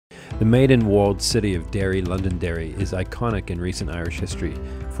The maiden walled city of Derry, Londonderry, is iconic in recent Irish history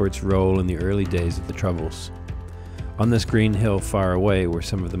for its role in the early days of the Troubles. On this green hill far away were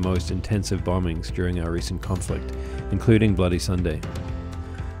some of the most intensive bombings during our recent conflict, including Bloody Sunday.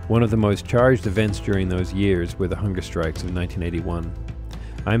 One of the most charged events during those years were the hunger strikes of 1981.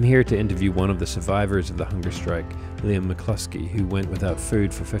 I'm here to interview one of the survivors of the hunger strike, Liam McCloskey, who went without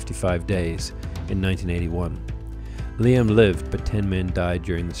food for 55 days in 1981. Liam lived, but 10 men died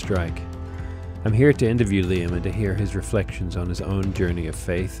during the strike. I'm here to interview Liam and to hear his reflections on his own journey of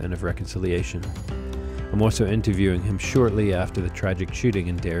faith and of reconciliation. I'm also interviewing him shortly after the tragic shooting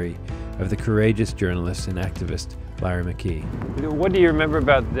in Derry of the courageous journalist and activist Larry McKee. What do you remember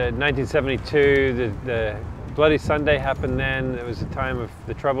about the 1972? The Bloody Sunday happened then. It was a time of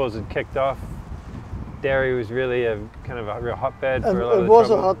the Troubles had kicked off. Derry was really a kind of a real hotbed for a lot of the trouble. It was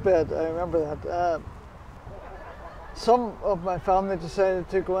a hotbed, I remember that. Some of my family decided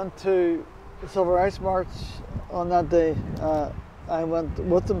to go into the Civil Rights March on that day. I went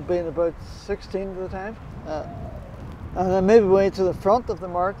with them, being about 16 at the time. And I made my way to the front of the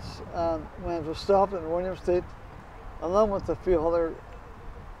march, and when it was stopped in William Street, along with a few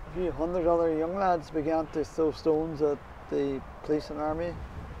hundred other young lads, began to throw stones at the police and army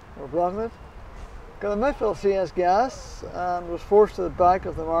who were blocking it. Got a mouthful of CS gas and was forced to the back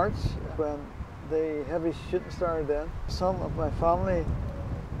of the march when the heavy shooting started then. Some of my family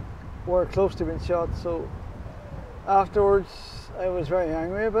were close to being shot, so afterwards I was very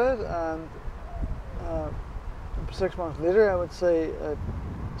angry about it, and 6 months later I would say, I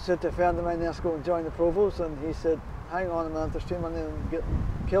said to a friend of mine, let's go and join the Provost, and he said, hang on a minute, there's too many of them getting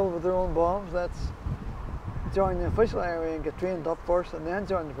killed with their own bombs, let's join the official IRA and get trained up first and then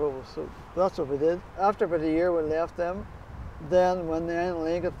join the Provost. So that's what we did. After about a year we left them. Then when the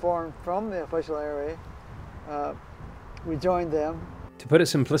NLA got formed from the official IRA, we joined them. To put it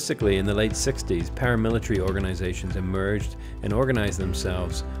simplistically, in the late 60s, paramilitary organizations emerged and organized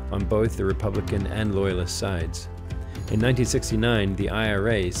themselves on both the Republican and Loyalist sides. In 1969, the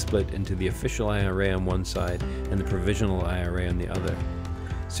IRA split into the official IRA on one side and the provisional IRA on the other.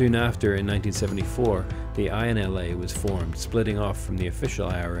 Soon after, in 1974, the INLA was formed, splitting off from the official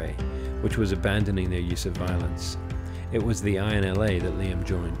IRA, which was abandoning their use of violence. It was the INLA that Liam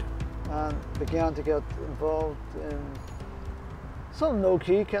joined. And began to get involved in some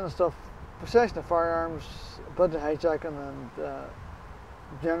low-key kind of stuff, possession of firearms, a bit of hijacking, and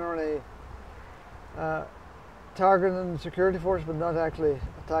generally targeting the security force but not actually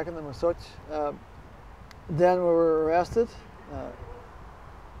attacking them as such. Then we were arrested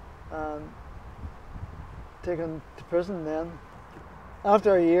and taken to prison then.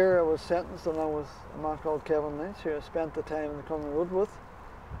 After a year I was sentenced along with a man called Kevin Lynch, who I spent the time in the Cullen Road with,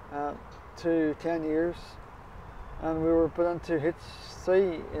 to 10 years, and we were put into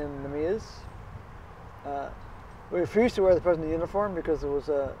H3 in the Maze. We refused to wear the prison uniform because there was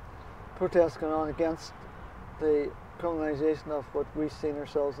a protest going on against the criminalisation of what we seen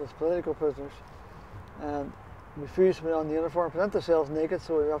ourselves as political prisoners, and we refused to put on the uniform, put into ourselves naked,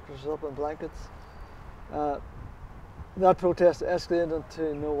 so we wrapped ourselves up in blankets. That protest escalated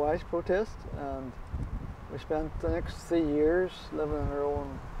into no wash protest, and we spent the next 3 years living in our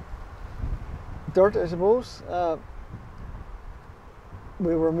own dirt, I suppose.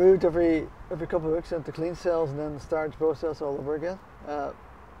 We were moved every couple of weeks into clean cells and then started the process all over again.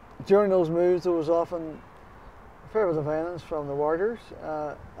 During those moves there was often a fair bit of violence from the warders,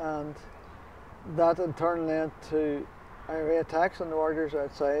 and that in turn led to IRA attacks on the warders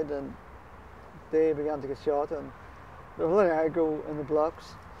outside, and they began to get shot, and there was a lot of aggro in the blocks.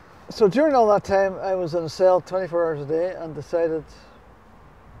 So during all that time I was in a cell 24 hours a day and decided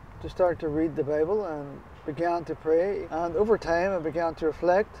to start to read the Bible and began to pray, and over time I began to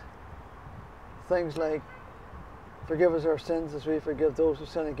reflect things like, forgive us our sins as we forgive those who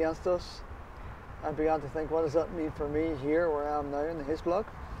sin against us. I began to think, what does that mean for me here where I am now in the H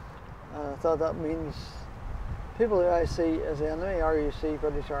block? And I thought that means people who I see as the enemy, RUC,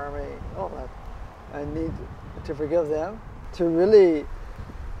 British Army, all that, I need to forgive them, to really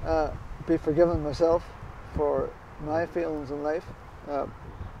be forgiven myself for my feelings in life. And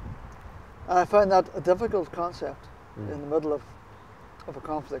I found that a difficult concept in the middle of a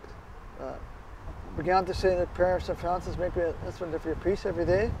conflict. Began to say that prayer of St. Francis, make me an instrument of your peace every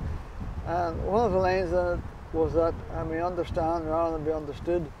day. And one of the lines in it was that I may understand rather than be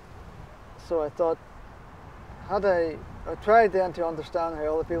understood. So I thought, I tried then to understand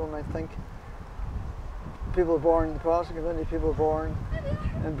how other people might think. People born in the Protestant community, people born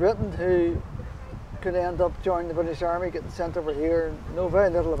in Britain who could end up joining the British Army, getting sent over here, and know very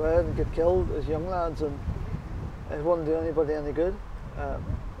little about it, and get killed as young lads, and it wouldn't do anybody any good.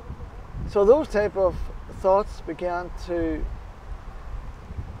 So those type of thoughts began to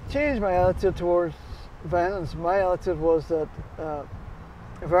change my attitude towards violence. My attitude was that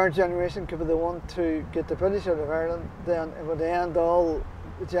if our generation could be the one to get the British out of Ireland, then it would end all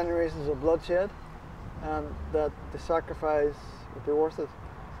the generations of bloodshed, and that the sacrifice would be worth it.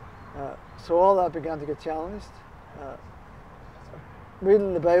 So all that began to get challenged.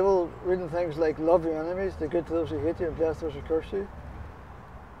 Reading the Bible, reading things like love your enemies, do good to those who hate you and bless those who curse you,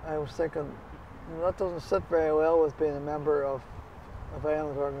 I was thinking, that doesn't sit very well with being a member of a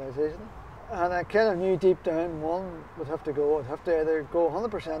violent organisation. And I kind of knew deep down one would have to go. I'd have to either go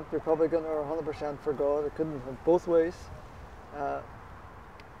 100% Republican or 100% for God. I couldn't have both ways.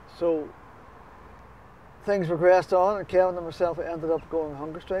 So things progressed on, and Kevin and myself ended up going on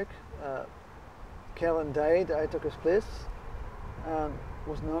hunger strike. Kevin died, I took his place, and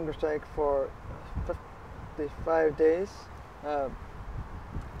was on hunger strike for 55 days.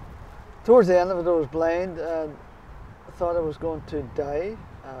 Towards the end of it, I was blind and I thought I was going to die.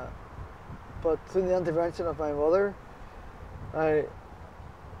 But through the intervention of my mother, I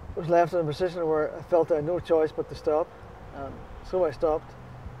was left in a position where I felt I had no choice but to stop. So I stopped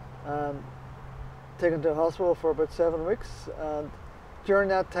and taken to a hospital for about 7 weeks. And during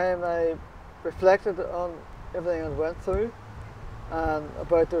that time, I reflected on everything I went through and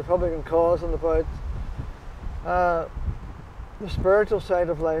about the Republican cause and about the spiritual side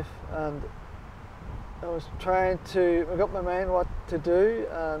of life. And I was trying to make up my mind what to do,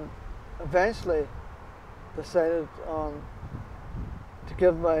 and eventually decided on to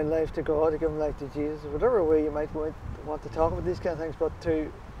give my life to God, to give my life to Jesus, whatever way you might want to talk about these kind of things, but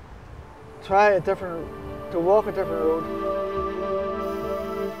to try to walk a different road.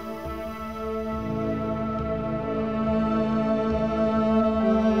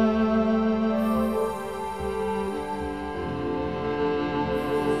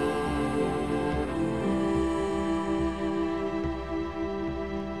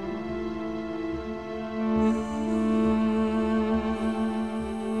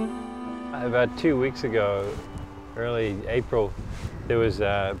 About 2 weeks ago, early April, there was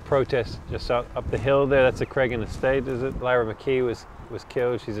a protest just up the hill there. That's the Creggan estate, is it? Lyra McKee was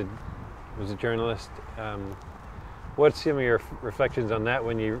killed. She was a journalist. What's some of your reflections on that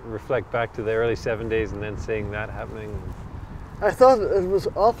when you reflect back to the early 70s and then seeing that happening? I thought it was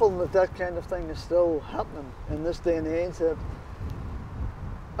awful that that kind of thing is still happening in this day and age, that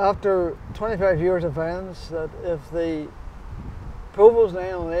after 25 years of violence, that if the Provost and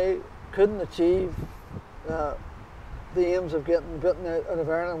INLA couldn't achieve the aims of getting Britain out of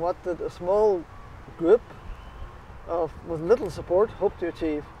Ireland, what did a small group with little support hope to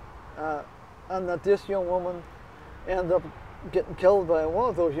achieve, and that this young woman ended up getting killed by one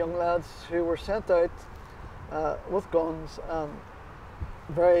of those young lads who were sent out with guns and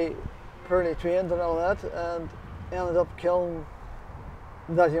very poorly trained and all that, and ended up killing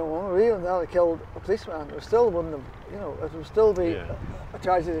that young woman. Or even that had killed a policeman, it still wouldn't have, it would still be a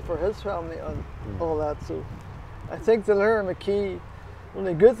tragedy for his family and all that. So I think the Lyra McKee,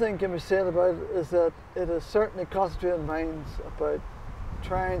 only good thing can be said about it is that it has certainly concentrated minds about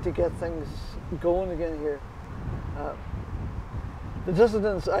trying to get things going again here. The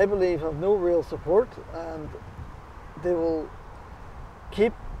dissidents, I believe, have no real support, and they will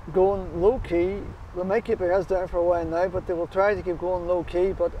keep going low key. They might keep their heads down for a while now, but they will try to keep going low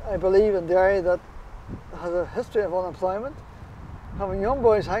key. But I believe in Derry that has a history of unemployment, having young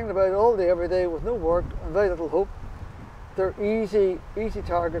boys hanging about all day every day with no work and very little hope. They're easy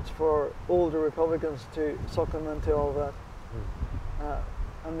targets for older Republicans to suck them into all that.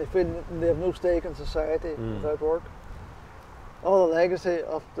 And they feel they have no stake in society without work. All the legacy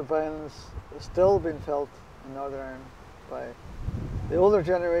of the violence is still being felt in Northern Ireland by the older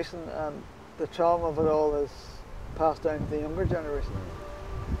generation, and the trauma of it all is passed down to the younger generation.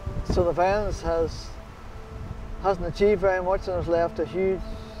 So the violence hasn't achieved very much, and has left a huge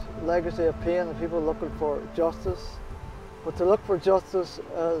legacy of pain and people looking for justice. But to look for justice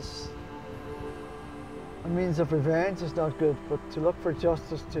as a means of revenge is not good, but to look for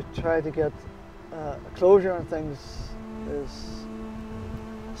justice to try to get a closure on things is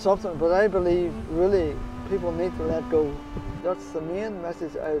something. But I believe really people need to let go. That's the main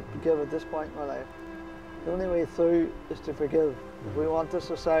message I would give at this point in my life. The only way through is to forgive. If we want this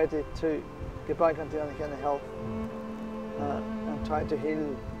society to get back into any kind of health and try to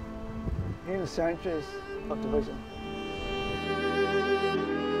heal centuries of division.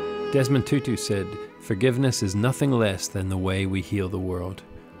 Desmond Tutu said, "Forgiveness is nothing less than the way we heal the world.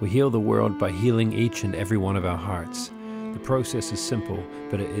 We heal the world by healing each and every one of our hearts. The process is simple,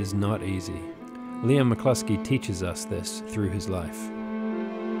 but it is not easy." Liam McCloskey teaches us this through his life.